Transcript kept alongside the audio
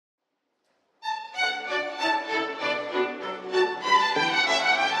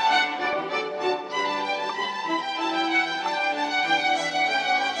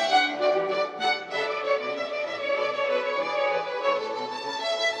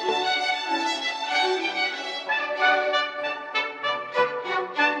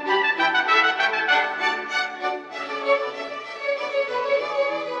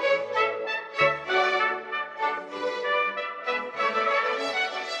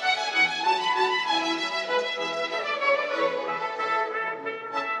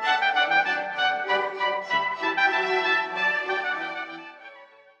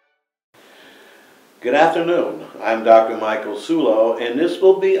Good afternoon. I'm Dr. Michael Sullo, and this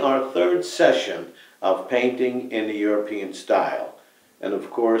will be our third session of painting in the European style. And of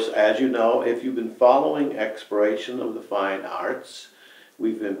course, as you know, if you've been following Exploration of the Fine Arts,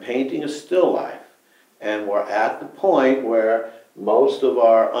 we've been painting a still life. And we're at the point where most of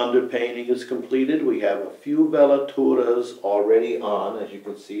our underpainting is completed. We have a few velaturas already on, as you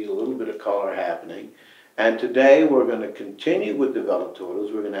can see, a little bit of color happening. And today we're going to continue with the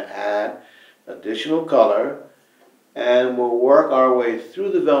velaturas. We're going to add additional color, and we'll work our way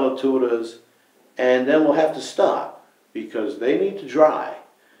through the velaturas, and then we'll have to stop because they need to dry.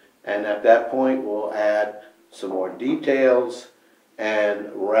 And at that point we'll add some more details and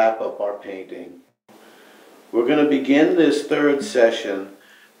wrap up our painting. We're going to begin this third session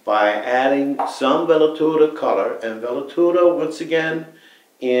by adding some velatura color, and velatura, once again,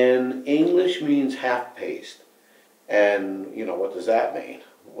 in English means half paste. And you know, what does that mean?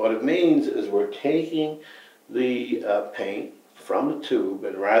 What it means is we're taking the paint from the tube,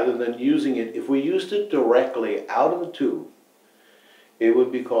 and rather than using it, if we used it directly out of the tube, it would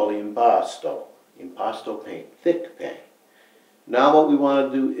be called impasto paint, thick paint. Now what we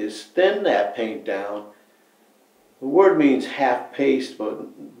want to do is thin that paint down. The word means half paste, but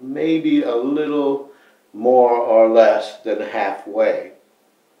maybe a little more or less than halfway.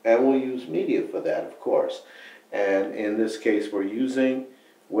 And we'll use media for that, of course. And in this case, we're using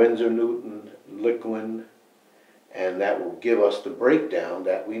Winsor Newton liquid, and that will give us the breakdown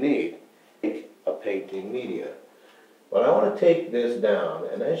that we need. A painting media. But I want to take this down,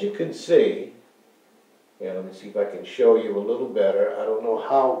 and as you can see, let me see if I can show you a little better. I don't know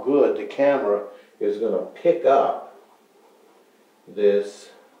how good the camera is going to pick up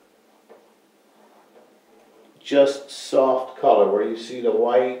this just soft color where you see the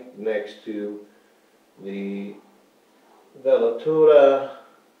white next to the velatura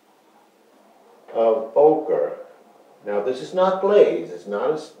of ochre. Now this is not glaze, it's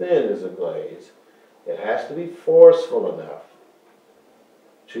not as thin as a glaze. It has to be forceful enough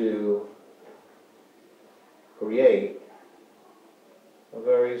to create a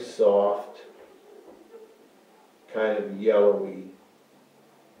very soft, kind of yellowy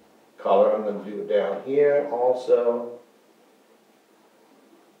color. I'm going to do it down here also.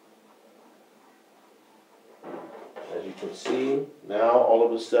 As you can see, now all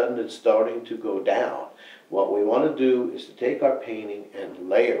of a sudden it's starting to go down. What we want to do is to take our painting and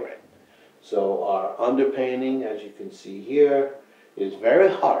layer it. So our underpainting, as you can see here, is very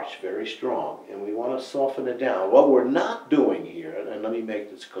harsh, very strong, and we want to soften it down. What we're not doing here, and let me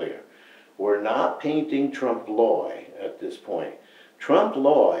make this clear, we're not painting trompe-l'oeil at this point.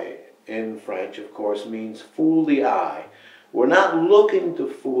 Trompe-l'oeil in French, of course, means fool the eye. We're not looking to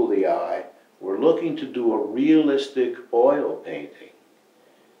fool the eye. We're looking to do a realistic oil painting.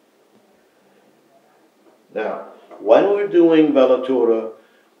 Now, when we're doing velatura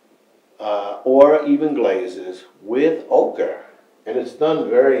or even glazes with ochre, and it's done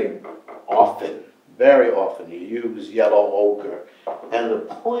very often, you use yellow ochre. And the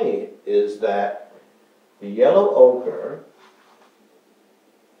point is that the yellow ochre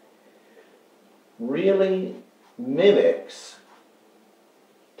really mimics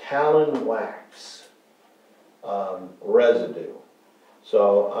talon wax residue.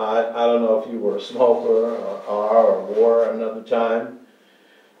 So I don't know if you were a smoker or were another time.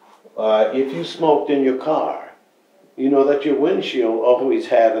 If you smoked in your car, you know that your windshield always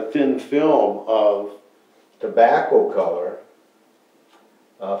had a thin film of tobacco color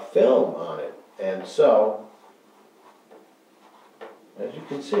film on it. And so, as you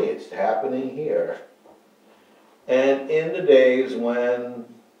can see, it's happening here. And in the days when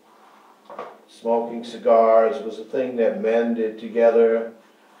smoking cigars was a thing that men did together,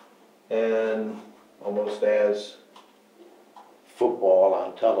 and almost as football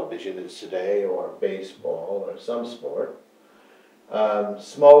on television is today, or baseball, or some sport,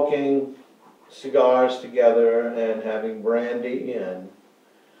 smoking cigars together and having brandy in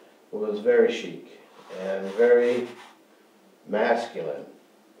was very chic and very masculine.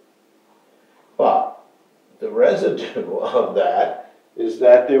 But the residue of that is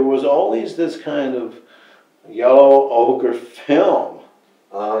that there was always this kind of yellow ochre film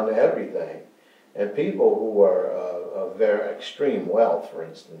on everything. And people who were of very extreme wealth, for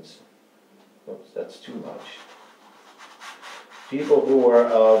instance, oops, that's too much. People who were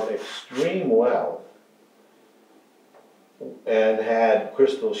of extreme wealth and had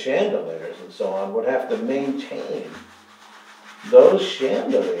crystal chandeliers and so on would have to maintain those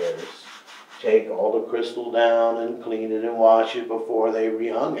chandeliers, take all the crystal down and clean it and wash it before they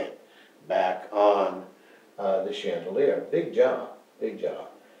rehung it back on the chandelier. Big job, big job.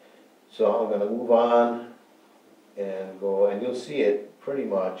 So I'm going to move on and go, and you'll see it pretty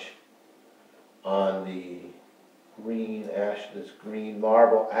much on the this green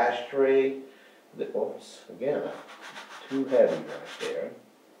marble ashtray. Oops, again, too heavy right there.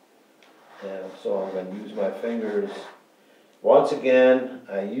 And so I'm going to use my fingers. Once again,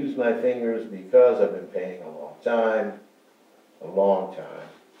 I use my fingers because I've been painting a long time.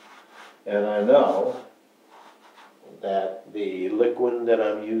 And I know that the liquid that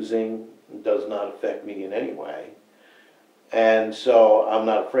I'm using does not affect me in any way. And so I'm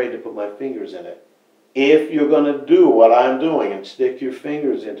not afraid to put my fingers in it. If you're going to do what I'm doing and stick your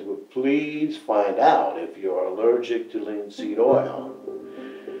fingers into it, please find out if you're allergic to linseed oil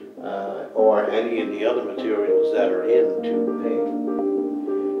or any of the other materials that are in tube paint.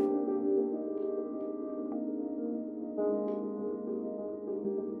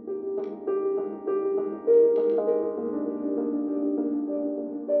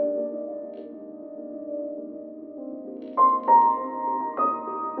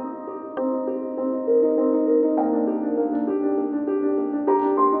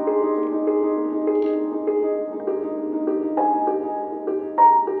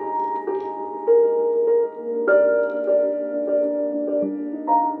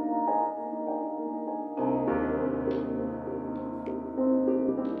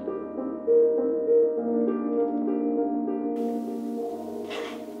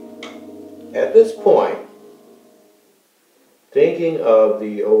 At this point, thinking of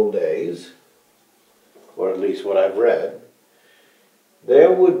the old days, or at least what I've read,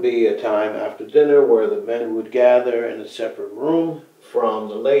 there would be a time after dinner where the men would gather in a separate room from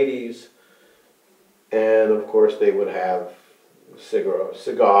the ladies, and of course they would have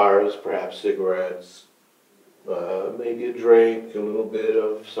cigars, perhaps cigarettes, maybe a drink, a little bit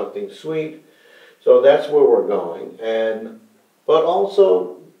of something sweet. So that's where we're going. But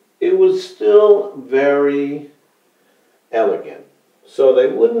also, it was still very elegant. So they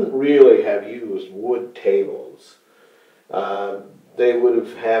wouldn't really have used wood tables. They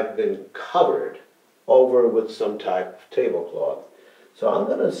would have been covered over with some type of tablecloth. So I'm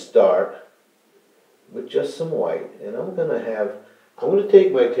going to start with just some white, and I'm going to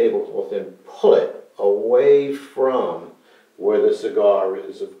take my tablecloth and pull it away from where the cigar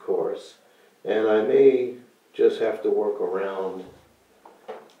is, of course, and I may just have to work around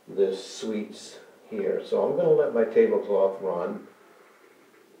this sweets here. So I'm going to let my tablecloth run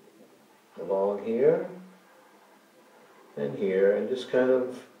along here and just kind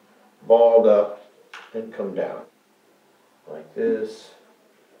of balled up and come down like this,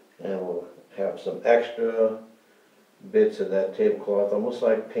 and we'll have some extra bits of that tablecloth, almost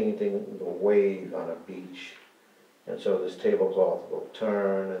like painting the wave on a beach. And so this tablecloth will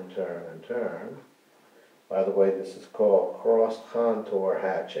turn and turn and turn. By the way, this is called cross contour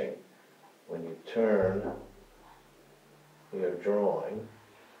hatching. When you turn your drawing,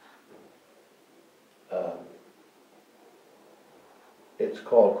 it's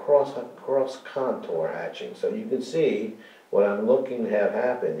called cross contour hatching. So you can see what I'm looking to have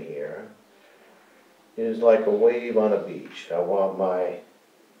happen here is like a wave on a beach. I want my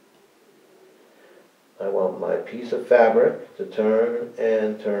piece of fabric to turn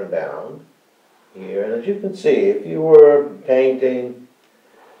and turn down here. And as you can see, if you were painting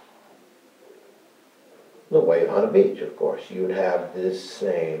the wave on a beach, of course, you would have this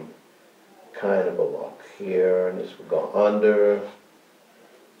same kind of a look here, and this would go under.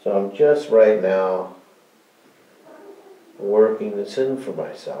 So I'm just right now working this in for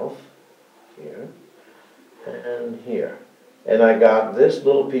myself here and here. And I got this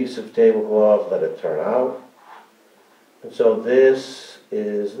little piece of tablecloth, let it turn out. And so this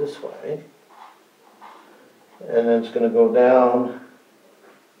is this way. And then it's going to go down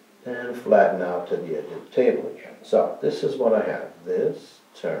and flatten out to the edge of the table again. So this is what I have. This,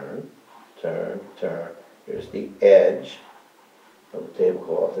 turn, turn, turn. Here's the edge of the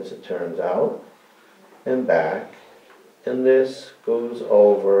tablecloth as it turns out and back. And this goes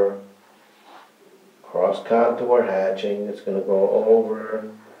over, cross contour hatching. It's going to go over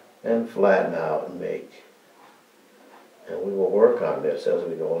and flatten out and make. And we will work on this as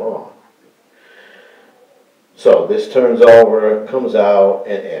we go along. So this turns over, comes out,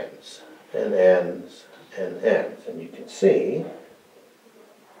 and ends, and ends, and ends. And you can see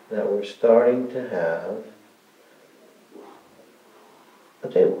that we're starting to have a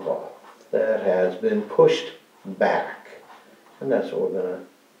tablecloth that has been pushed back. And that's what we're going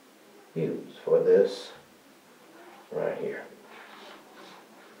to use for this right here.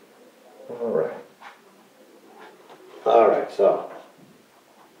 All right, so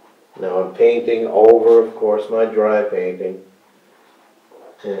now I'm painting over, of course, my dry painting.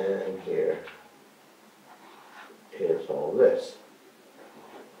 And here is all this.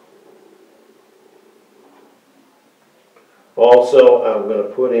 Also, I'm going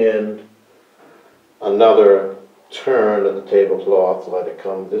to put in another turn of the tablecloth, let it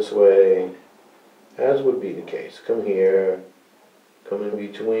come this way, as would be the case. Come here, come in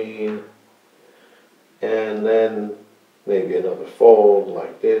between, and then maybe another fold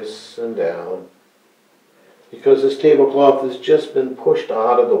like this and down, because this tablecloth has just been pushed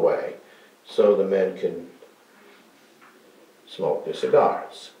out of the way so the men can smoke their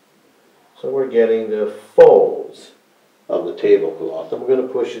cigars. So we're getting the folds of the tablecloth, and we're going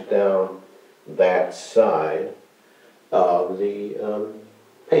to push it down that side of the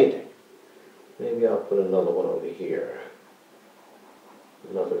painting. Maybe I'll put another one over here.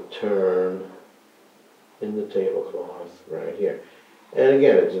 Another turn in the tablecloth right here. And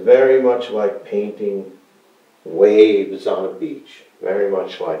again, it's very much like painting waves on a beach. Very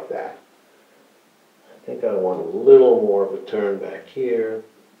much like that. I think I want a little more of a turn back here,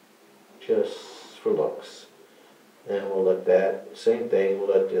 just for looks. And we'll let that, same thing, we'll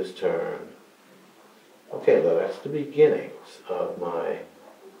let this turn. Okay, well, that's the beginnings of my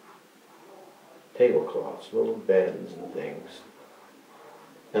tablecloths, little bends and things.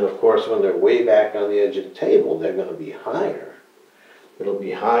 And of course, when they're way back on the edge of the table, they're going to be higher. It'll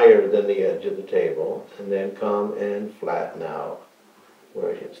be higher than the edge of the table, and then come and flatten out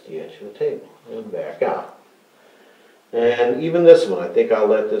where it hits the edge of the table, and back out. And even this one, I think I'll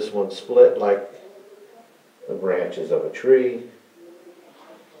let this one split like the branches of a tree.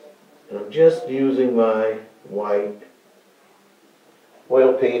 And I'm just using my white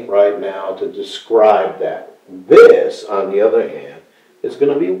oil paint right now to describe that. This, on the other hand, is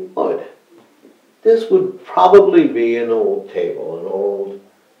going to be wood. This would probably be an old table, an old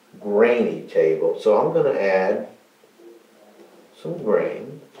grainy table. So I'm going to add some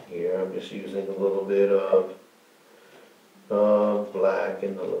grain here. I'm just using a little bit of black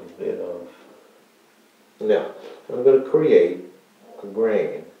and a little bit of... Now, I'm going to create a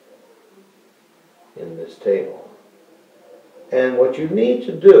grain in this table. And what you need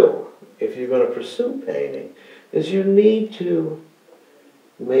to do, if you're going to pursue painting, is you need to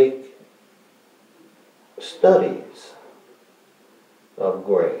make studies of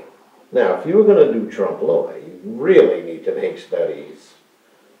grain. Now, if you were going to do trompe l'oeil, you really need to make studies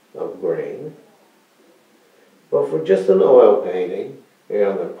of grain. But for just an oil painting, here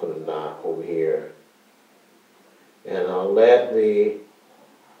I'm going to put a knot over here. And I'll let the,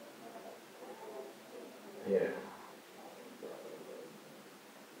 here.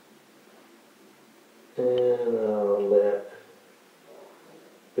 And I'll let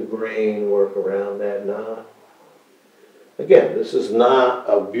the grain work around that knot. Again, this is not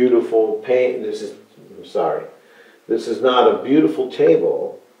a beautiful paint, this is not a beautiful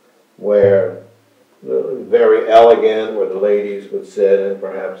table where very elegant, where the ladies would sit and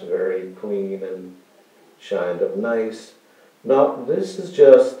perhaps very clean and shined up nice. No, this is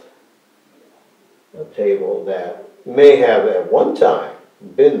just a table that may have at one time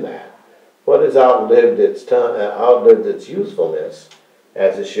been that, but has outlived its time, outlived its usefulness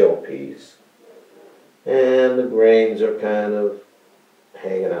as a showpiece. And the grains are kind of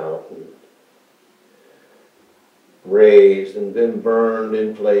hanging out and raised and been burned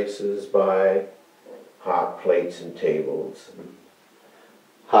in places by hot plates and tables.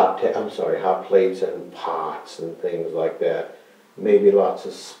 Hot plates and pots and things like that. Maybe lots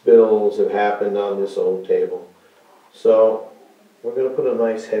of spills have happened on this old table. So we're going to put a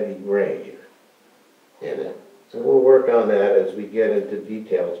nice heavy grain in it. And we'll work on that as we get into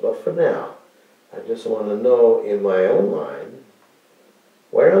details. But for now, I just want to know in my own mind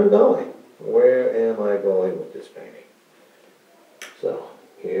where I'm going. Where am I going with this painting? So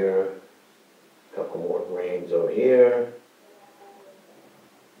here, a couple more grains over here.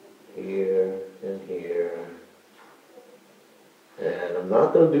 Here and here. And I'm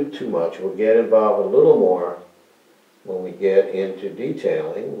not going to do too much. We'll get involved a little more when we get into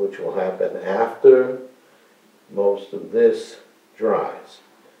detailing, which will happen after most of this dries.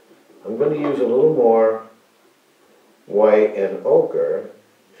 I'm going to use a little more white and ochre,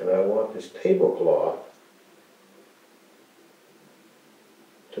 and I want this tablecloth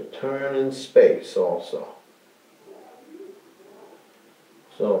to turn in space also.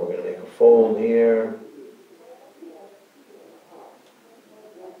 So we're going to make a fold here.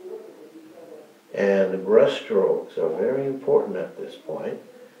 And the brush strokes are very important at this point.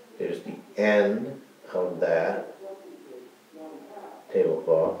 There's the end of that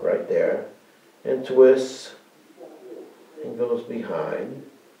tablecloth right there, and twists and goes behind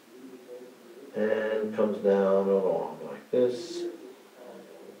and comes down along like this,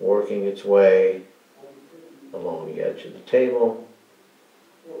 working its way along the edge of the table.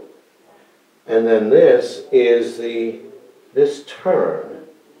 And then this is this turn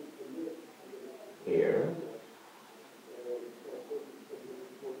here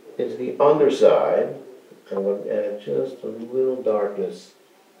is the underside. I'm going to add just a little darkness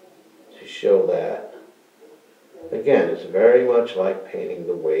to show that. Again, it's very much like painting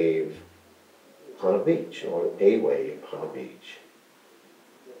the wave on a beach, or a wave on a beach.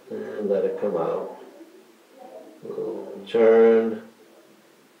 And let it come out. We'll turn,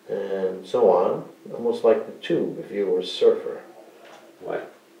 and so on, almost like the tube if you were a surfer. Like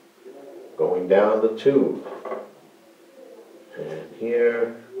going down the tube. And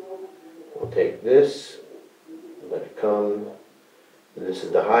here, we'll take this, let it come. And this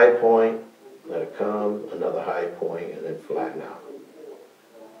is the high point, let it come, another high point, and then flatten out.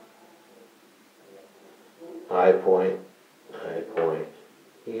 High point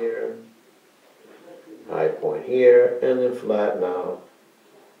here, high point here, and then flatten out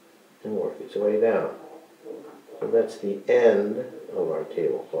and work its way down. So that's the end of our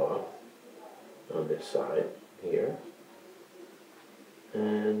tablecloth on this side here,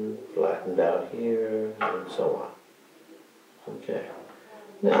 and flattened out here, and so on. Okay.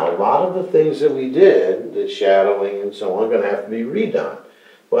 Now, a lot of the things that we did, the shadowing and so on, are going to have to be redone.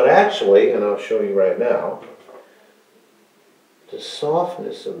 But actually, and I'll show you right now, the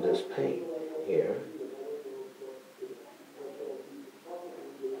softness of this paint here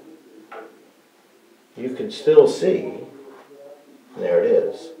you can still see, there it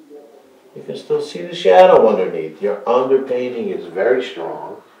is, you can still see the shadow underneath. Your underpainting is very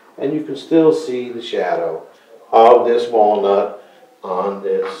strong, and you can still see the shadow of this walnut on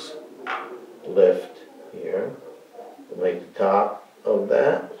this lift here. We'll make the top of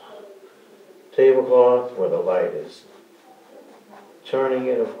that tablecloth where the light is turning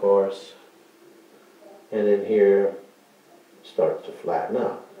it, of course, and then here starts to flatten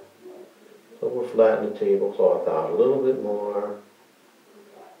out. So we'll flatten the tablecloth out a little bit more,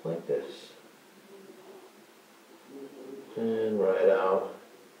 like this, and right out,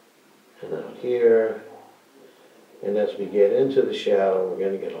 and out here. And as we get into the shadow, we're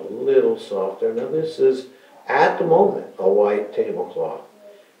going to get a little softer. Now this is, at the moment, a white tablecloth.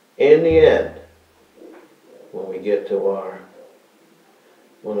 In the end, when we get to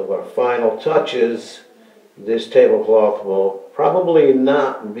one of our final touches, this tablecloth will probably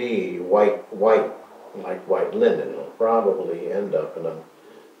not be white like white linen. It'll probably end up, and I'm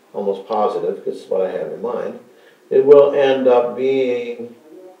almost positive, because it's what I have in mind, it will end up being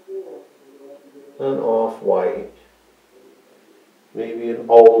an off-white, maybe an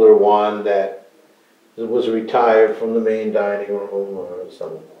older one that was retired from the main dining room or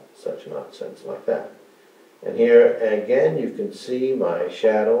some such nonsense like that. And here again you can see my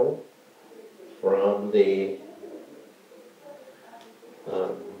shadow from the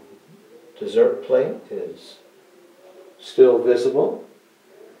dessert plate is still visible,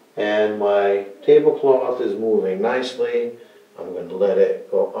 and my tablecloth is moving nicely. I'm going to let it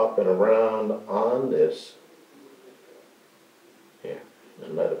go up and around on this here,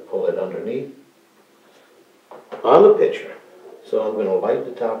 and let it pull it underneath on the picture. So I'm going to light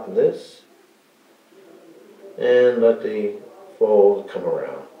the top of this and let the fold come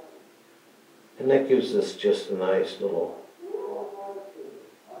around. And that gives us just a nice little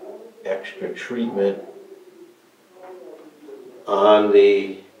extra treatment on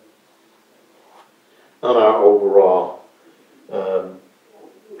our overall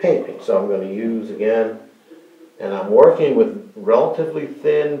painting. So I'm going to use again, and I'm working with relatively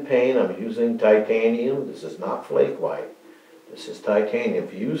thin paint. I'm using titanium. This is not flake white. This is titanium.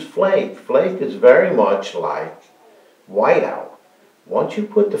 If you use flake is very much like whiteout. Once you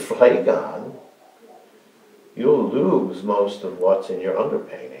put the flake on, you'll lose most of what's in your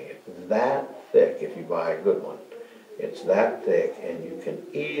underpainting. It's that thick if you buy a good one. It's that thick, and you can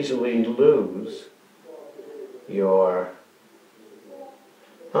easily lose your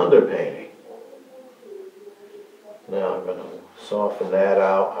underpainting. Now I'm going to soften that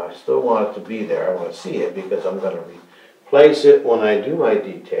out. I still want it to be there. I want to see it because I'm going to replace it when I do my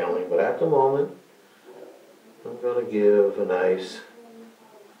detailing. But at the moment, I'm going to give a nice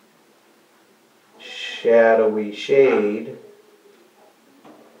shadowy shade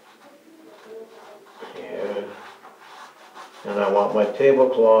here. And I want my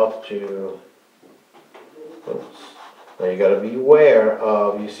tablecloth to, oops. Now you got to be aware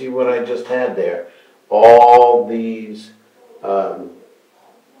of, you see what I just had there, all these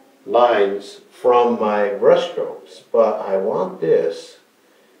lines from my brush strokes, but I want this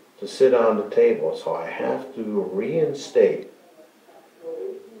to sit on the table, so I have to reinstate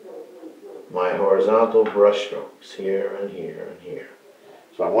my horizontal brush strokes here and here and here.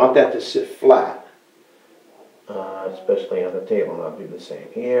 So I want that to sit flat, especially on the table, and I'll do the same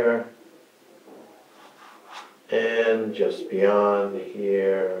here. And just beyond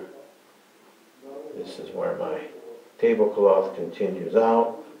here, this is where my tablecloth continues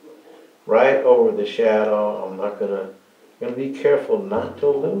out, right over the shadow. I'm gonna be careful not to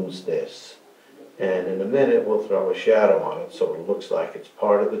lose this. And in a minute, we'll throw a shadow on it so it looks like it's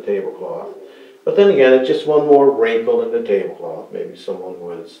part of the tablecloth. But then again, it's just one more wrinkle in the tablecloth. Maybe someone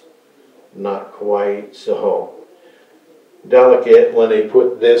was not quite so delicate when they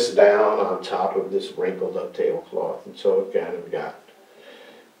put this down on top of this wrinkled up tablecloth, and so it kind of got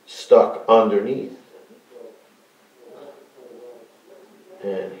stuck underneath.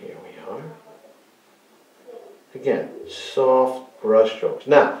 And here we are. Again, soft brush strokes.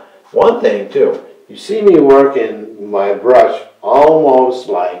 Now, one thing too, you see me working my brush almost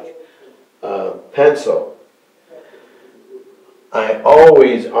like a pencil. I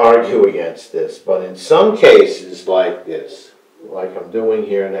always argue against this, but in some cases like this, like I'm doing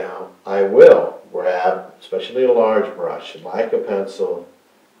here now, I will grab, especially a large brush, like a pencil,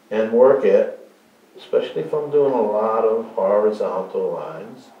 and work it, especially if I'm doing a lot of horizontal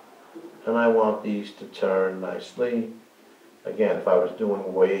lines, and I want these to turn nicely. Again, if I was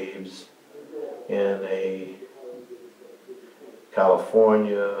doing waves in a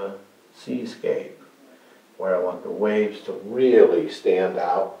California seascape, where I want the waves to really stand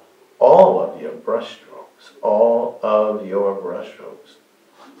out, all of your brush strokes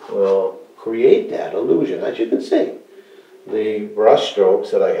will create that illusion. As you can see, the brush strokes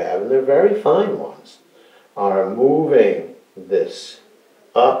that I have, and they're very fine ones, are moving this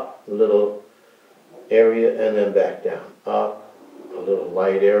up a little area and then back down, up a little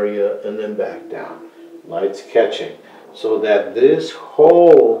light area and then back down. Light's catching, so that this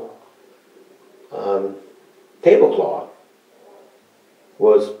whole tablecloth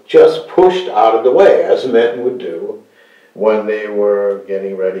was just pushed out of the way, as men would do when they were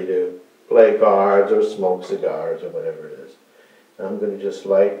getting ready to play cards or smoke cigars or whatever it is. I'm going to just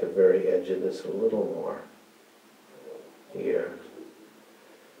light the very edge of this a little more here.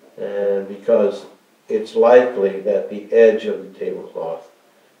 And because it's likely that the edge of the tablecloth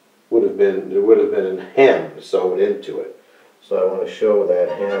would have been a hem sewed into it. So I want to show that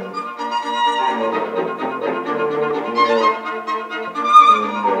hem.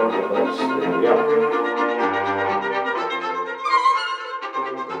 There we go.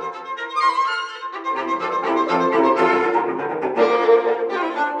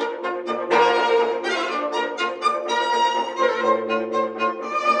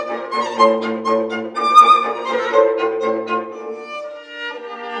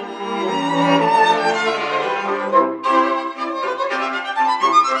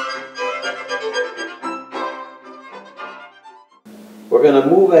 We're going to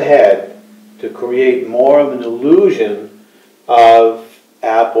move ahead to create more of an illusion of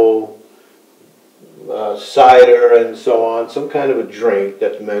apple cider and so on, some kind of a drink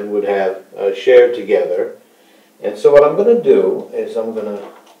that men would have shared together. And so what I'm going to do is I'm going to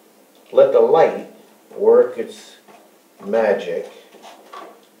let the light work its magic.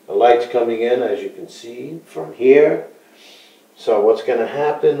 The light's coming in, as you can see, from here. So what's going to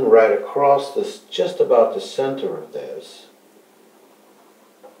happen right across this, just about the center of this,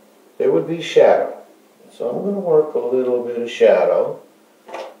 there would be shadow. So I'm going to work a little bit of shadow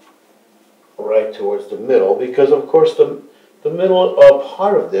right towards the middle, because of course the middle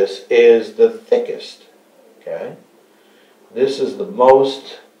part of this is the thickest. Okay? This is the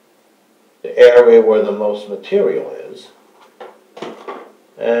area where the most material is.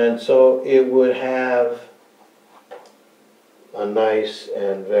 And so it would have a nice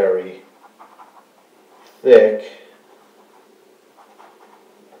and very thick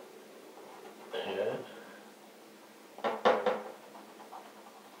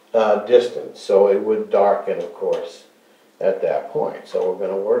distance, so it would darken, of course, at that point. So we're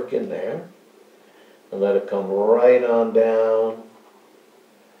going to work in there and let it come right on down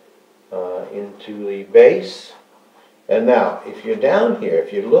into the base. And now, if you're down here,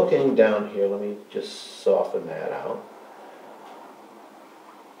 if you're looking down here, let me just soften that out.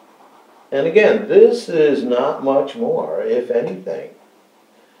 And again, this is not much more, if anything,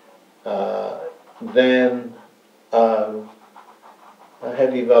 than a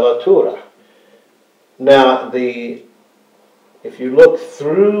heavy velatura. Now, if you look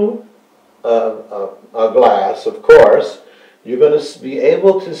through a glass, of course, you're going to be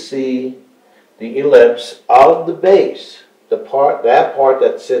able to see the ellipse of the base, that part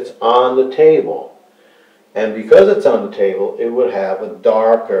that sits on the table. And because it's on the table, it would have a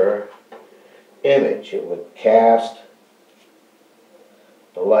darker image. It would cast,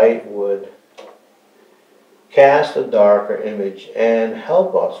 the light would cast a darker image and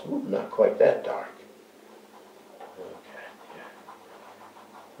help us. Ooh, not quite that dark. Okay.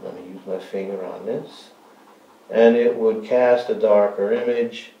 Let me use my finger on this. And it would cast a darker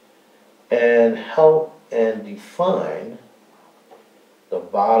image and help and define the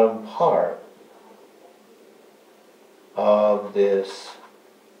bottom part of this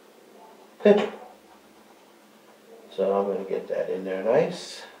picture. So I'm going to get that in there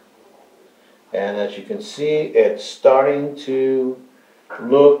nice. And as you can see, it's starting to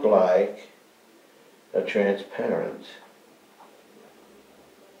look like a transparent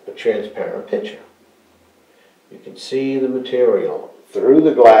picture. You can see the material through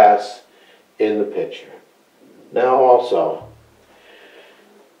the glass in the picture. Now also,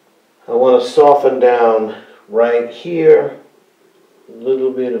 I want to soften down right here, a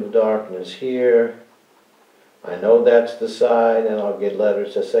little bit of darkness here. I know that's the side, and I'll get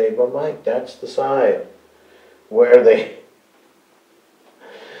letters that say, but Mike, that's the side where they,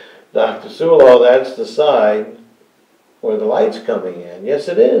 Dr. Sullo, that's the side where the light's coming in. Yes,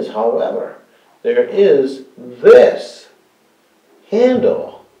 it is. However, there is this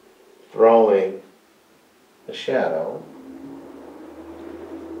handle throwing the shadow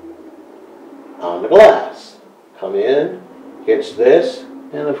on the glass. Come in, hits this,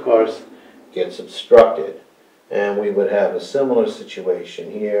 and of course gets obstructed. And we would have a similar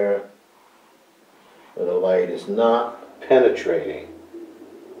situation here where the light is not penetrating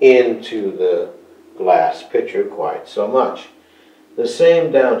into the glass picture quite so much. The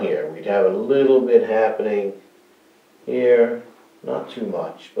same down here. We'd have a little bit happening here, not too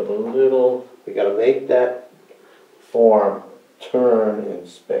much, but a little. We got to make that form turn in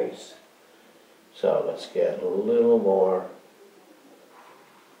space. So let's get a little more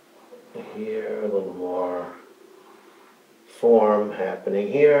here, a little more form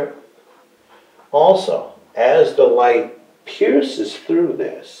happening here. Also, as the light pierces through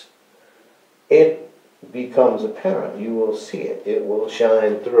this, it becomes apparent. You will see it. It will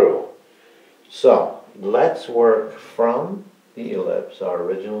shine through. So let's work from the ellipse, our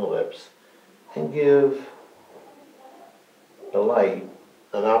original ellipse, and give the light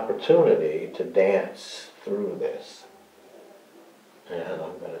an opportunity to dance through this. And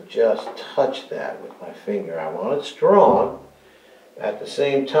I'm going to just touch that with my finger. I want it strong. At the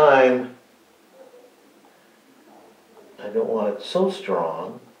same time, I don't want it so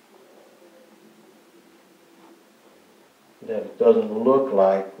strong that it doesn't look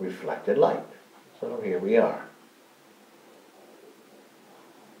like reflected light. So here we are.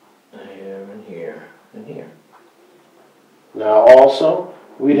 Here and here and here. Now also,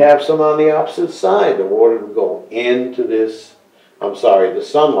 we'd have some on the opposite side. The water would go into this, the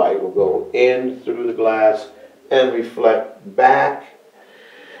sunlight will go in through the glass and reflect back.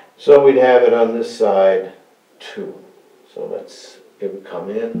 So we'd have it on this side too. So it would come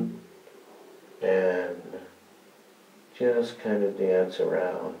in and just kind of dance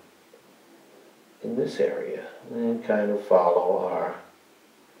around in this area and kind of follow our,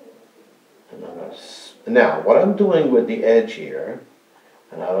 now what I'm doing with the edge here,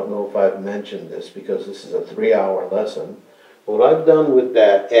 and I don't know if I've mentioned this because this is a 3-hour lesson, but what I've done with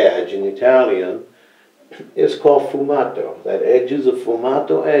that edge in Italian is called fumato. That edge is a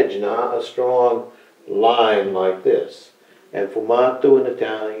fumato edge, not a strong line like this. And fumato in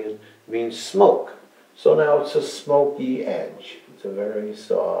Italian means smoke. So now it's a smoky edge. It's a very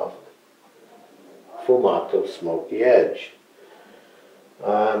soft fumato smoky edge.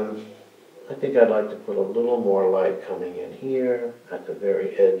 I think I'd like to put a little more light coming in here at the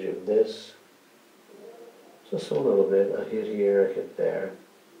very edge of this. Just a little bit, a hit here, a hit there.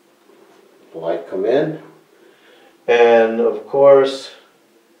 Light come in. And of course,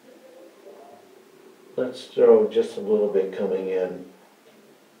 let's throw just a little bit coming in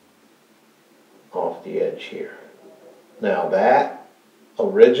off the edge here. Now that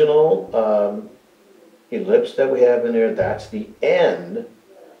original ellipse that we have in there, that's the end,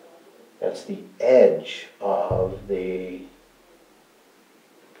 that's the edge of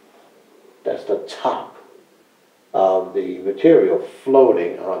that's the top of the material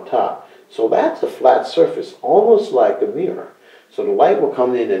floating on top. So that's a flat surface, almost like a mirror. So the light will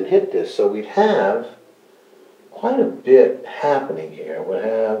come in and hit this. So we'd have quite a bit happening here. We'll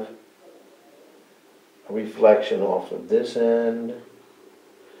have a reflection off of this end,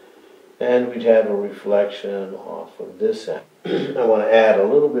 and we'd have a reflection off of this end. I want to add a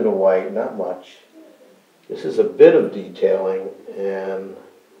little bit of white, not much. This is a bit of detailing, and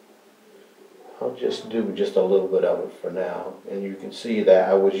I'll just do just a little bit of it for now. And you can see that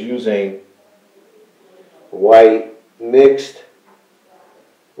I was using white mixed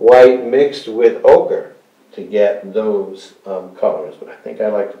with ochre to get those colors. But I think I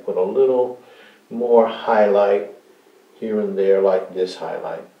like to put a little more highlight here and there, like this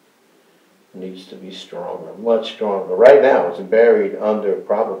highlight. It needs to be stronger, much stronger. Right now it's buried under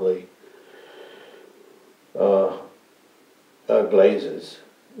probably glazes.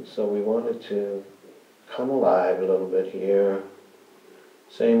 So we wanted to come alive a little bit here.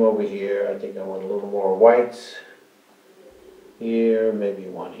 Same over here. I think I want a little more whites here, maybe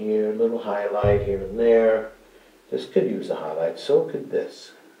one here, a little highlight here and there. This could use a highlight, so could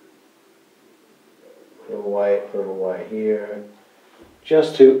this. Little white here,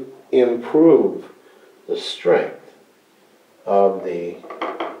 just to improve the strength of the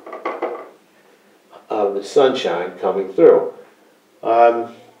sunshine coming through.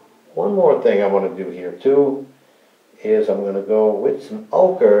 One more thing I want to do here too is I'm going to go with some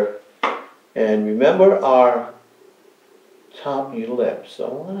ochre, and remember our top ellipse. So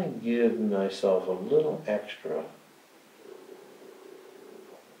I want to give myself a little extra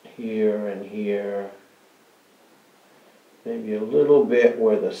here and here. Maybe a little bit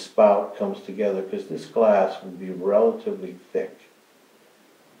where the spout comes together, because this glass would be relatively thick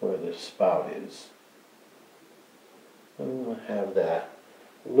where the spout is. I'm going to have that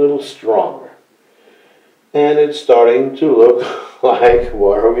a little stronger. And it's starting to look like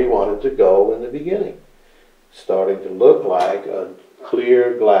where we wanted to go in the beginning. Starting to look like a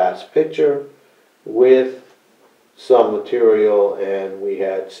clear glass pitcher with some material, and we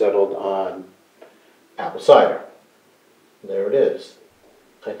had settled on apple cider. There it is.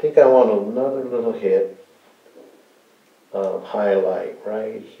 I think I want another little hit of highlight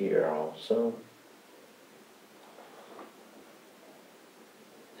right here also.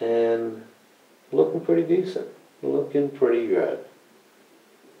 And looking pretty decent. Looking pretty good.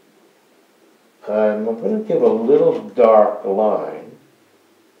 I'm going to give a little dark line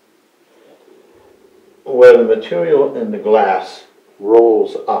where the material in the glass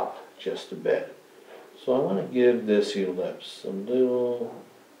rolls up just a bit. So I want to give this ellipse a little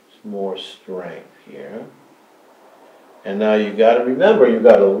more strength here. And now you got to remember, you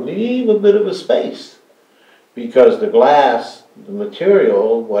got to leave a bit of a space, because the glass, the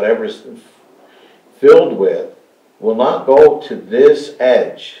material, whatever's filled with, will not go to this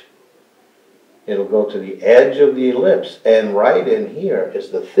edge. It'll go to the edge of the ellipse, and right in here is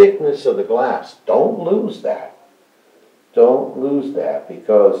the thickness of the glass. Don't lose that. Don't lose that,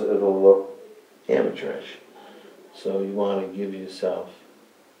 because it'll look amateurish. So you want to give yourself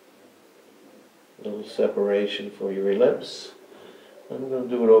a little separation for your ellipse. I'm going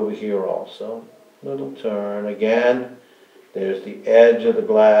to do it over here also. Little turn. Again, there's the edge of the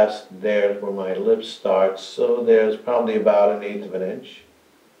glass. There's where my ellipse starts. So there's probably about 1/8 of an inch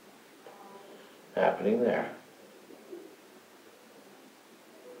happening there.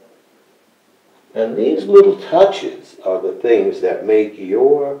 And these little touches are the things that make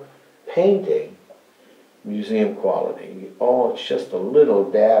your painting museum quality. Oh, it's just a little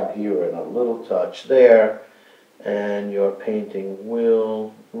dab here and a little touch there, and your painting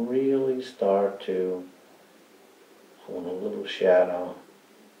will really start to form a little shadow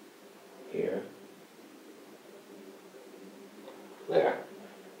here. There.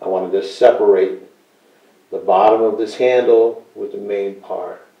 I want to just separate the bottom of this handle with the main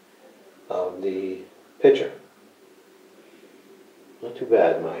part of the picture. Not too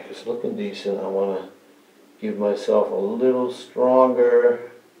bad, Mike. It's looking decent. I want to give myself a little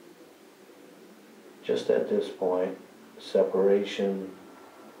stronger just at this point. Separation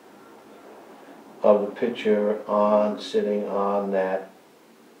of the picture sitting on that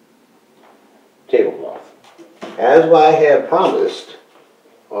tablecloth. As I have promised,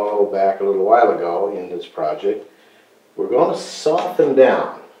 back a little while ago in this project, we're going to soften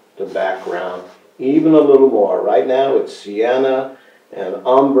down the background even a little more. Right now it's sienna and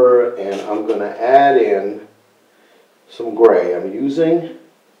umber, and I'm going to add in some gray. I'm using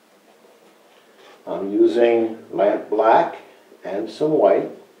lamp black and some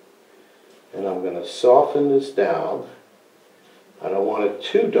white, and I'm going to soften this down. I don't want it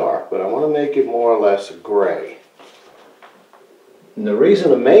too dark, but I want to make it more or less gray. And the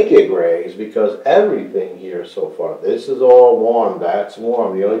reason to make it gray is because everything here so far, this is all warm, that's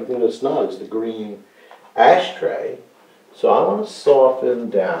warm. The only thing that's not is the green ashtray. So I want to soften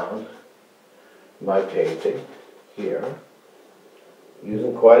down my painting here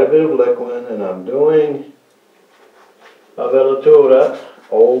using quite a bit of liquid, and I'm doing a velatura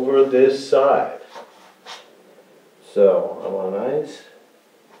over this side. So I want a nice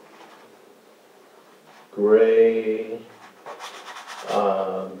gray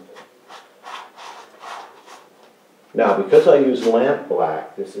Now, because I use lamp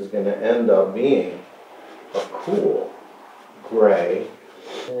black, this is going to end up being a cool gray.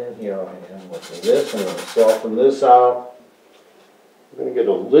 And here I am with this. I'm going to soften this out. I'm going to get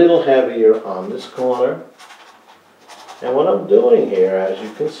a little heavier on this corner. And what I'm doing here, as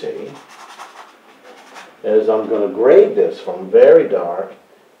you can see, is I'm going to grade this from very dark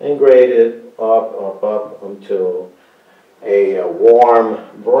and grade it up until a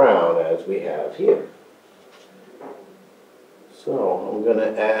warm brown as we have here. So I'm going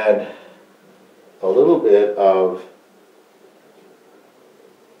to add a little bit of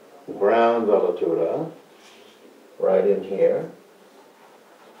brown velatura right in here,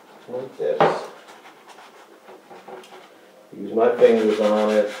 like this. Use my fingers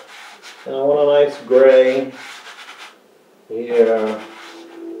on it, and I want a nice gray here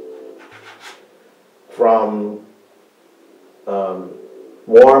from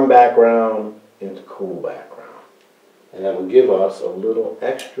warm background into cool background. And that will give us a little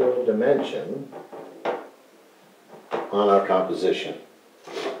extra dimension on our composition.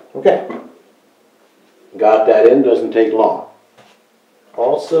 Okay, got that in, doesn't take long.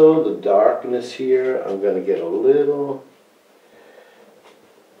 Also, the darkness here, I'm going to get a little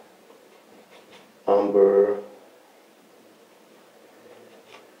umber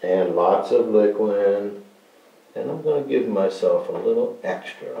and lots of liquid, and I'm going to give myself a little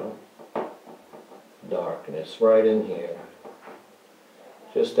extra darkness right in here,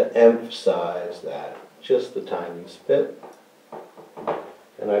 just to emphasize that, just the tiniest bit.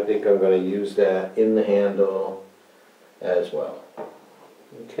 And I think I'm going to use that in the handle as well.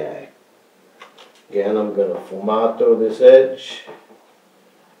 Okay. Again, I'm going to fumato this edge.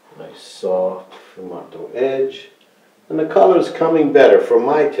 Nice soft fumato edge. And the color is coming better for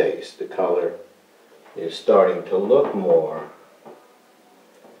my taste. The color is starting to look more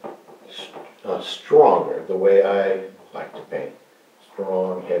stronger, the way I like to paint.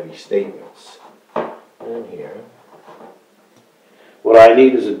 Strong, heavy statements. And here. What I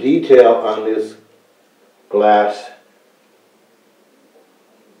need is a detail on this glass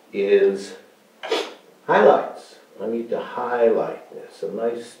is highlights. I need to highlight this. A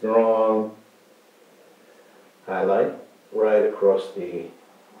nice strong highlight right across the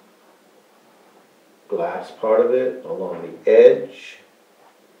glass part of it, along the edge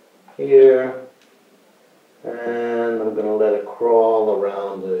here. And I'm going to let it crawl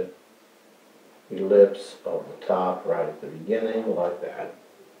around the ellipse of the top right at the beginning, like that.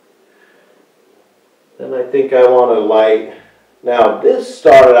 Then I think I want to light. Now, this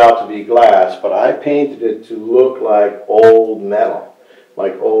started out to be glass, but I painted it to look like old metal,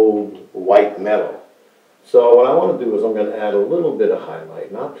 like old white metal. So what I want to do is I'm going to add a little bit of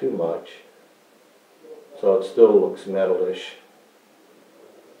highlight, not too much, so it still looks metalish.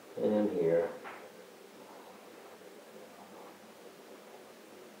 And here.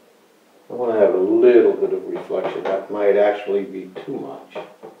 I want to have a little bit of reflection. That might actually be too much.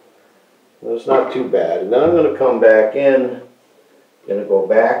 Well, it's not too bad. And then I'm going to come back in. Going to go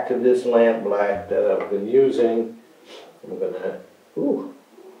back to this lamp black that I've been using. I'm going to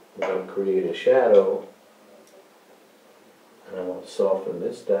create a shadow. And I want to soften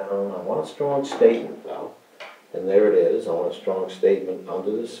this down. I want a strong statement though. And there it is. I want a strong statement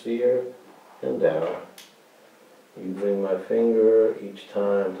under the sphere and down. Using my finger each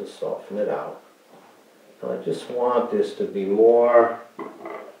time to soften it out. And I just want this to be more,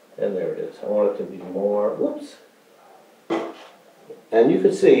 and there it is. I want it to be more, whoops. And you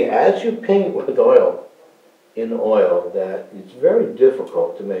can see, as you paint with oil, in oil, that it's very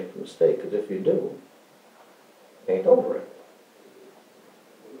difficult to make a mistake, because if you do, paint over it.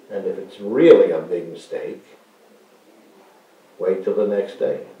 And if it's really a big mistake, wait till the next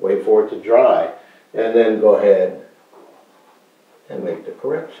day. Wait for it to dry, and then go ahead and make the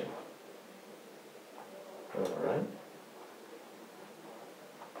correction. All right.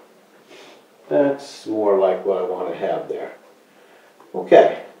 That's more like what I want to have there.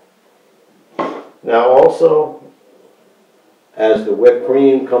 Okay. Now also, as the whipped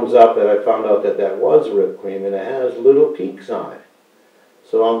cream comes up, and I found out that that was whipped cream, and it has little peaks on it.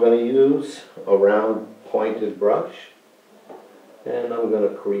 So I'm going to use a round pointed brush, and I'm going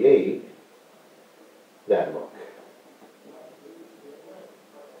to create that look.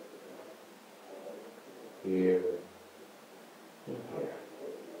 Here and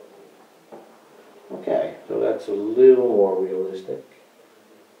here. Okay, so that's a little more realistic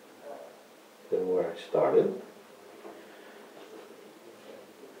than where I started.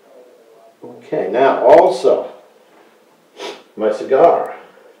 Okay, now also, my cigar.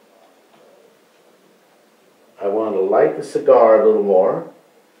 I want to light the cigar a little more,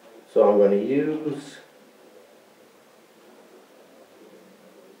 so I'm going to use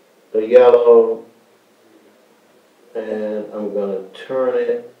the yellow, and I'm going to turn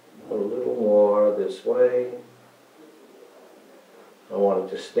it a little more this way. I want it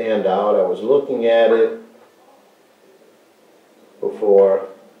to stand out. I was looking at it before,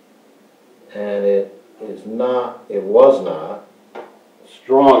 and it was not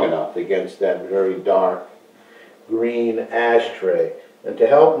strong enough against that very dark green ashtray. And to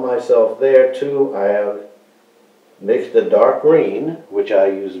help myself there too, I have mixed the dark green, which I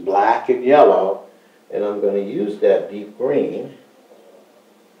use black and yellow, and I'm going to use that deep green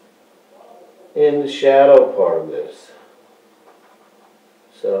in the shadow part of this.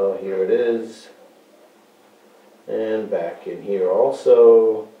 So here it is, and back in here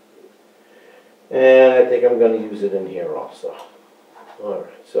also, and I think I'm going to use it in here also.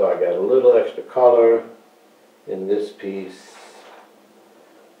 Alright, so I got a little extra color in this piece.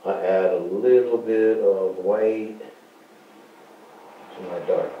 I add a little bit of white to my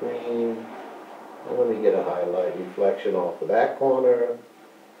dark green. I'm going to get a highlight reflection off of that corner,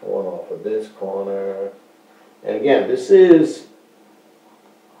 one off of this corner. And again, this is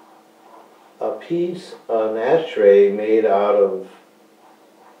a piece, an ashtray made out of,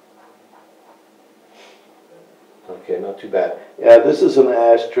 okay, not too bad. Yeah, this is an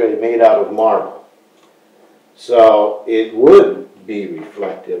ashtray made out of marble. So it would be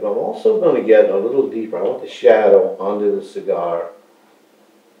reflective. I'm also going to get a little deeper. I want the shadow under the cigar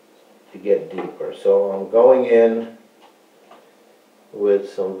to get deeper. So I'm going in with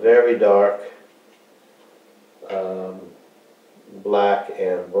some very dark black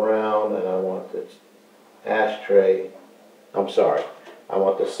and brown, and I want this ashtray, I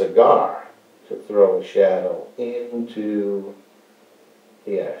want the cigar to throw a shadow into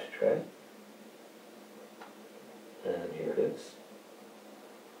the ashtray. And here it is.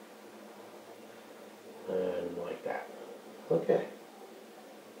 And like that. Okay.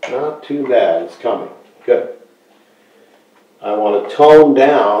 Not too bad. It's coming. Good. I want to tone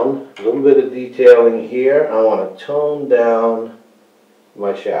down a little bit of detailing here. I want to tone down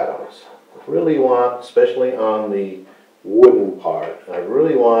my shadows. I really want, especially on the wooden part, I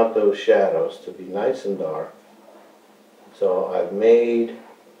really want those shadows to be nice and dark. So I've made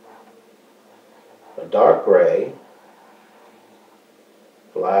a dark gray,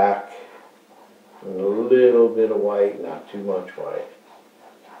 black, and a little bit of white, not too much white.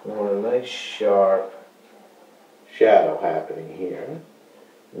 I want a nice sharp shadow happening here.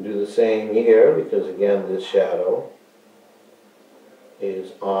 And do the same here, because again this shadow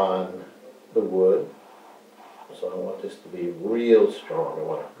is on the wood. So I want this to be real strong. I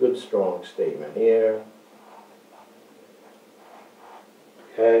want a good strong statement here.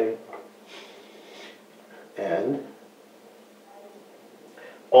 Okay. And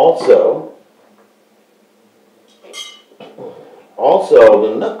also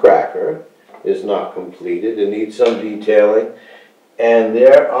the nutcracker is not completed. It needs some detailing. And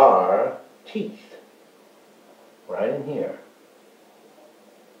there are teeth right in here.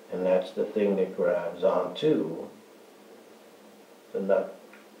 And that's the thing that grabs onto the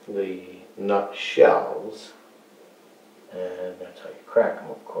nut shells. And that's how you crack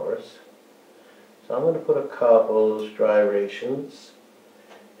them, of course. So I'm going to put a couple of striations.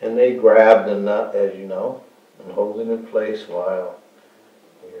 And they grab the nut, as you know, and hold it in place while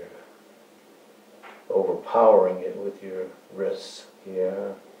you're overpowering it with your wrists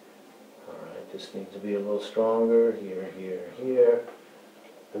here. Alright, this needs to be a little stronger. Here, here, here.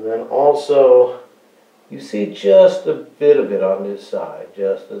 And then also, you see just a bit of it on this side,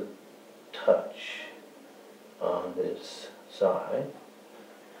 just a touch on this side.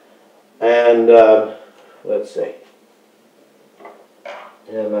 And let's see.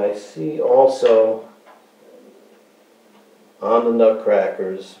 And I see also on the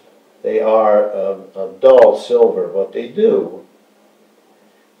nutcrackers, they are a dull silver, but they do,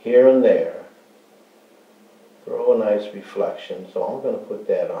 here and there, throw a nice reflection. So I'm going to put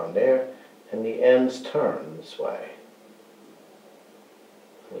that on there, and the ends turn this way.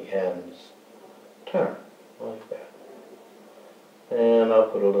 The ends turn like that. And I'll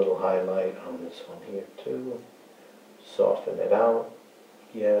put a little highlight on this one here too. Soften it out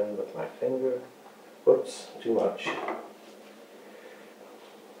again with my finger. Whoops, too much.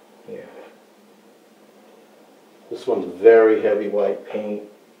 Here. This one's very heavy white paint.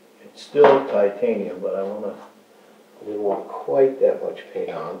 It's still titanium, but I didn't want quite that much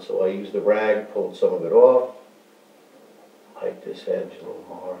paint on, so I used the rag, pulled some of it off, height this edge a little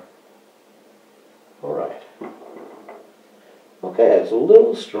more. Alright. Okay, it's a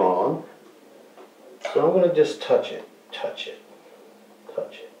little strong, so I'm going to just touch it, touch it,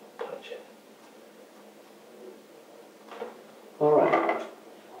 touch it, touch it. Alright.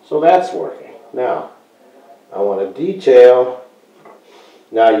 So that's working. Now, I want to detail.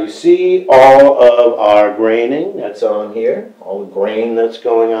 Now you see all of our graining that's on here, all the grain that's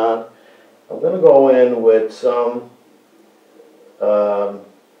going on. I'm going to go in with some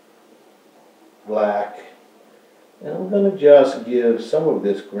black, and I'm going to just give some of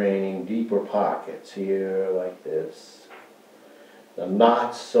this graining deeper pockets here like this. The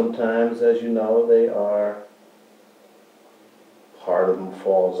knots sometimes, as you know, they are, part of them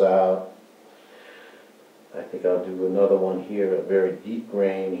falls out. I think I'll do another one here, a very deep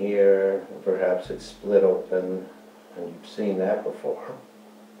grain here, perhaps it's split open, and you've seen that before,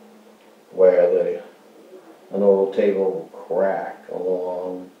 where an old table will crack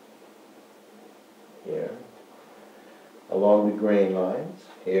along here, along the grain lines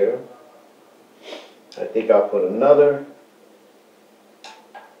here. I think I'll put another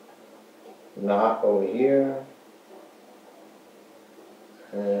knot over here,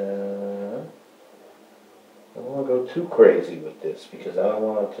 and I don't want to go too crazy with this because I don't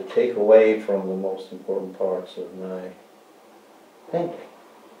want it to take away from the most important parts of my painting.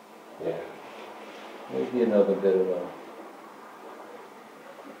 Yeah, maybe another bit of a,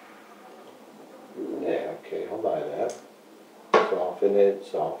 yeah, okay, I'll buy that. Soften it,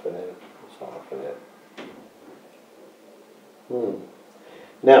 soften it, soften it.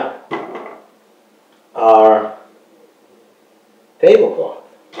 Now, our tablecloth.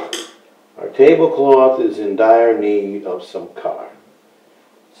 Our tablecloth is in dire need of some color.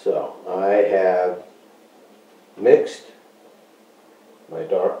 So I have mixed my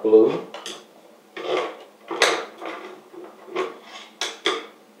dark blue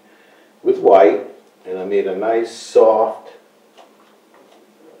with white, and I made a nice soft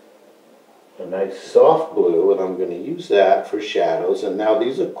blue, and I'm going to use that for shadows. And now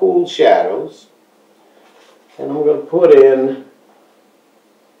these are cool shadows, and I'm going to put in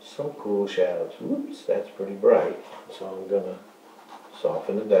some cool shadows. Whoops, that's pretty bright. So I'm going to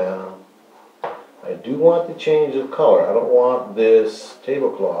soften it down. I do want to change the color. I don't want this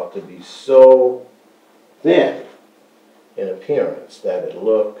tablecloth to be so thin in appearance that it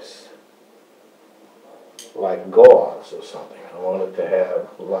looks like gauze or something. I want it to have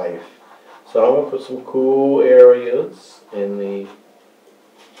life. So I'm going to put some cool areas in the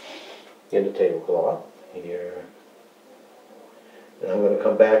tablecloth here. And I'm going to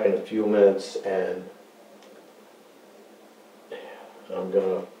come back in a few minutes and I'm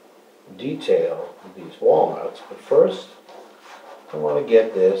going to detail these walnuts. But first, I want to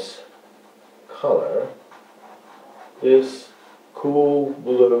get this color, this cool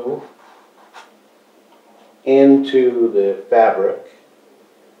blue, into the fabric.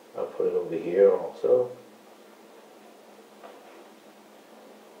 I'll put it over here also.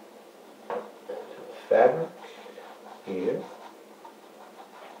 Fabric here.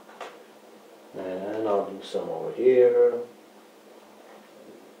 And I'll do some over here.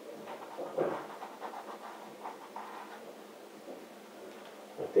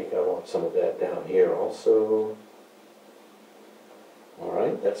 I think I want some of that down here also.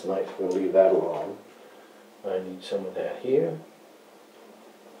 Alright, that's nice. We'll leave that alone. I need some of that here.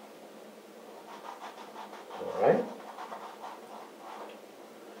 Alright.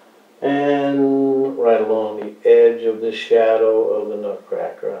 And right along the edge of the shadow of the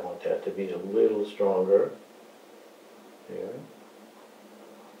nutcracker, I want that to be a little stronger. Here.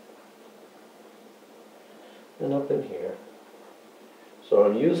 And up in here. So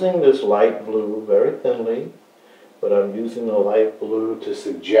I'm using this light blue very thinly, but I'm using the light blue to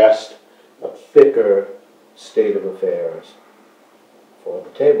suggest a thicker state of affairs for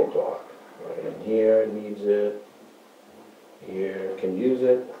the tablecloth. Right in here it needs it. Here can use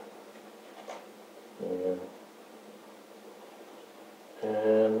it.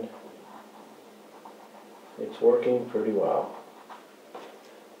 And it's working pretty well.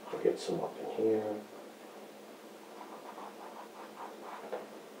 I'll get some up in here.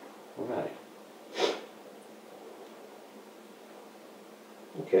 All right.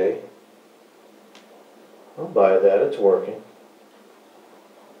 Okay. I'll buy that, it's working.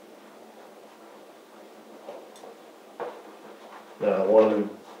 Now I want to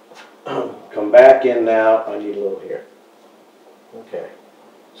come back in now. I need a little here. Okay.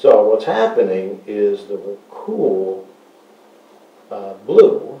 So what's happening is the cool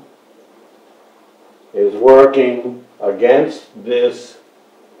blue is working against this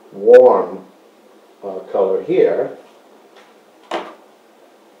warm color here.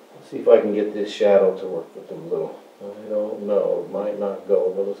 Let's see if I can get this shadow to work with the blue. I don't know. It might not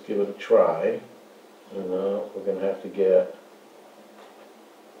go, but let's give it a try. And we're going to have to get...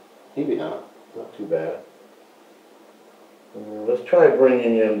 Maybe not. Not too bad. Let's try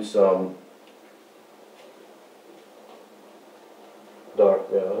bringing in some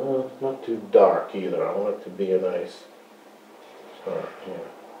dark, not too dark either. I want it to be a nice turn here.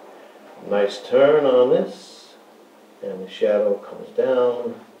 Nice turn on this, and the shadow comes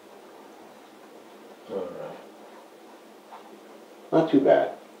down. All right. Not too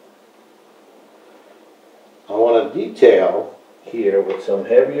bad. I want to detail here with some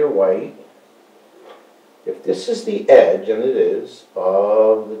heavier white. If this is the edge, and it is,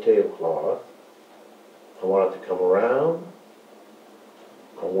 of the tablecloth, I want it to come around.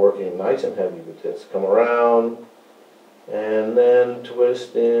 I'm working nice and heavy with this. Come around, and then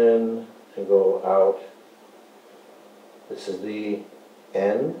twist in and go out. This is the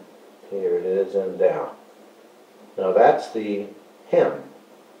end. Here it is, and down. Now that's the hem.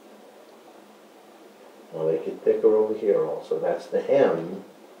 I'll make it thicker over here also. That's the hem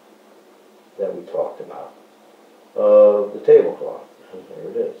that we talked about of the tablecloth. And here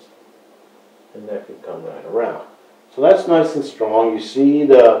it is. And that could come right around. So that's nice and strong. You see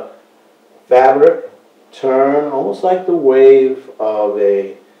the fabric turn almost like the wave of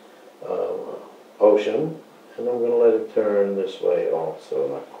a ocean. And I'm going to let it turn this way also.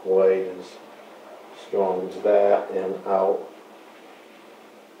 Not quite as strong as that, and out.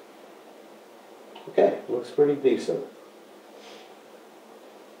 Okay, looks pretty decent.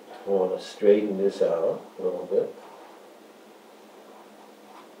 I want to straighten this out a little bit.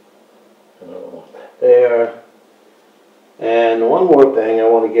 And I don't want that there. And one more thing, I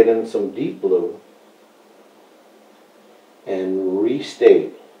want to get in some deep blue and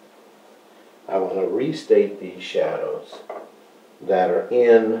restate. I want to restate these shadows that are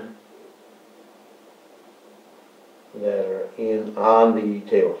in on the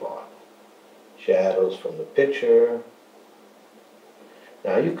tablecloth. Shadows from the picture.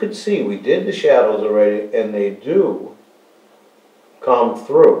 Now you could see we did the shadows already, and they do come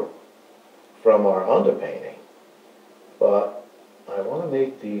through from our underpainting. But I want to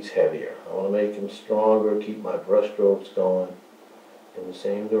make these heavier. I want to make them stronger, keep my brush strokes going in the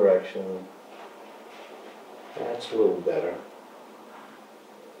same direction. That's a little better.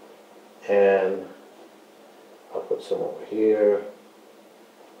 And I'll put some over here.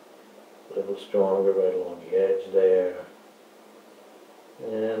 A little stronger right along the edge there.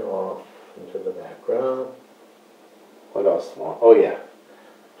 And off into the background. What else? Oh yeah.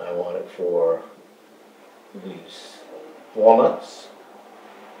 I want it for these walnuts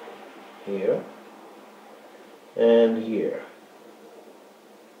here and here.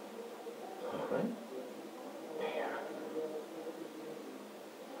 All right.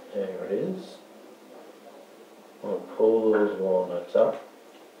 There it is. I'll pull those walnuts up.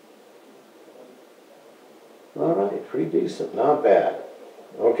 All right, pretty decent, not bad.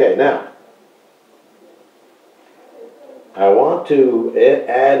 Okay, now I want to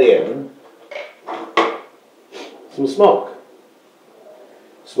add in some smoke.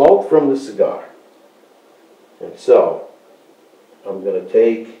 Smoke from the cigar. And so I'm going to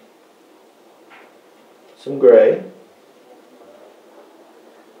take some gray,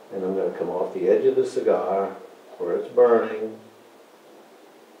 and I'm going to come off the edge of the cigar where it's burning.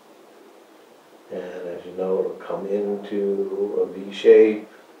 And as you know, it'll come into a V shape.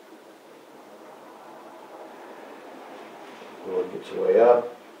 Work its way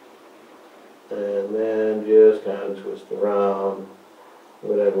up. And then just kind of twist around.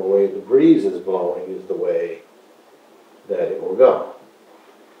 Whatever way the breeze is blowing is the way that it will go.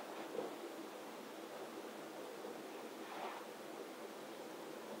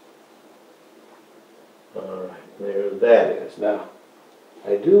 Alright, there that is. Now,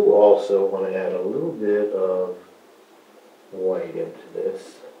 I do also want to add a little bit of white into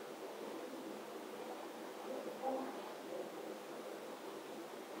this.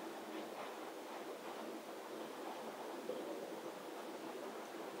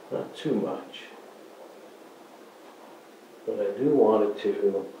 Not too much. But I do want it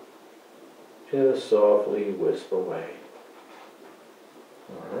to just softly wisp away.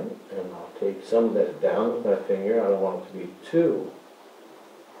 Alright, and I'll take some of that down with my finger. I don't want it to be too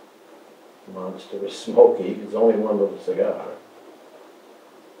monstrous smoky. It's only one little cigar.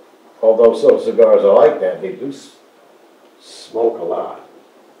 Although some cigars are like that, they do smoke a lot.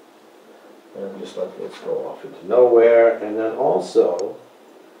 And just let this go off into nowhere. And then also,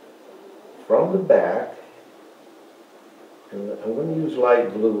 from the back, and I'm going to use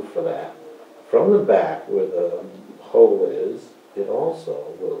light blue for that, from the back where the hole is, it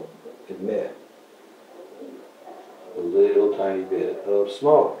also will emit a little tiny bit of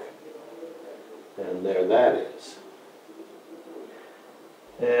smoke. And there that is.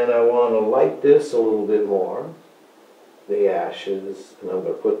 And I want to light this a little bit more the ashes, and I'm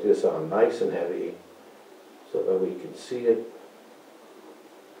going to put this on nice and heavy so that we can see it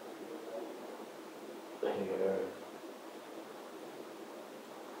here.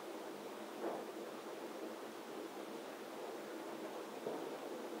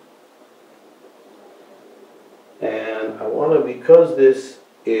 And I want to, because this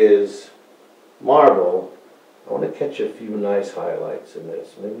is marble, I want to catch a few nice highlights in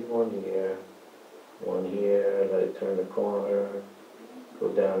this. Maybe one here, let it turn the corner, go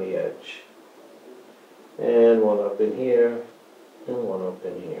down the edge. And one up in here, and one up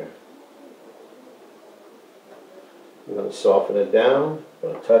in here. I'm going to soften it down, I'm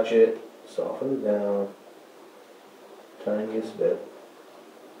going to touch it, soften it down, tiniest bit.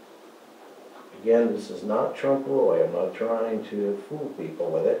 Again, this is not Trump Roy. I'm not trying to fool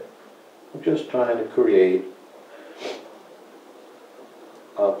people with it. I'm just trying to create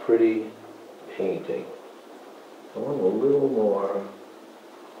a pretty painting. I want a little more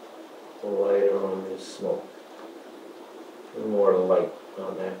lighter on this smoke. A little more light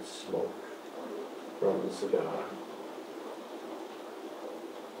on that smoke from the cigar.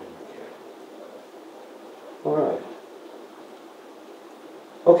 All right.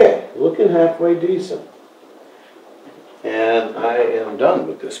 Okay, looking halfway decent. And I am done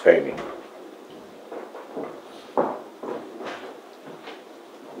with this painting.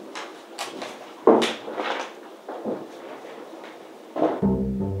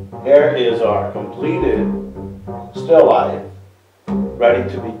 Here is our completed still life, ready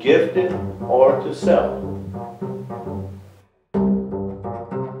to be gifted or to sell.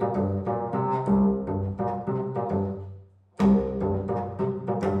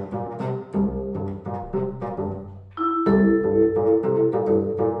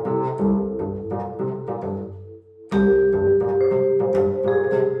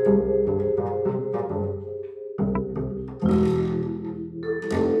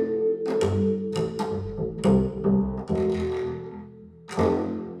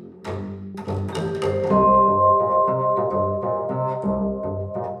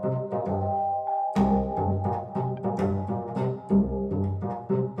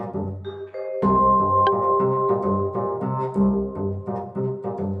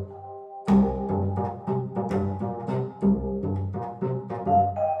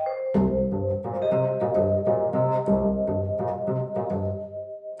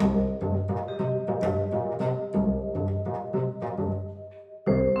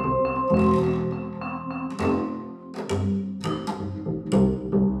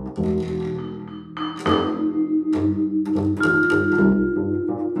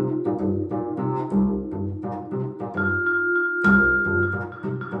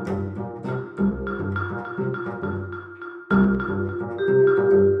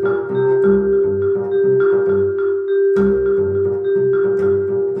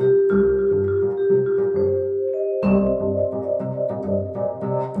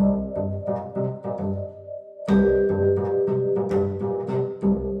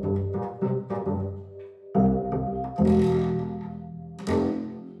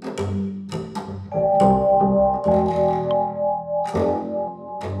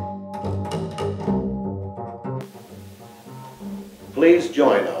 Please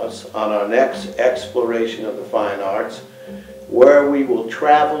join us on our next exploration of the fine arts, where we will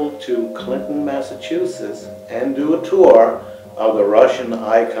travel to Clinton, Massachusetts, and do a tour of the Russian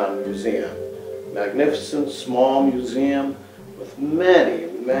Icon Museum. Magnificent small museum with many,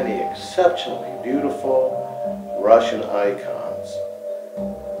 many exceptionally beautiful Russian icons.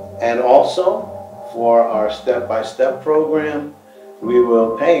 And also, for our step-by-step program, we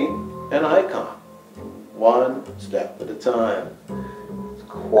will paint an icon, one step at a time. It's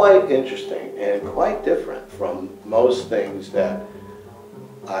quite interesting and quite different from most things that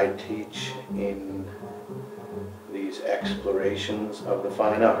I teach in these explorations of the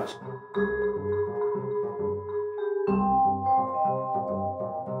fine arts.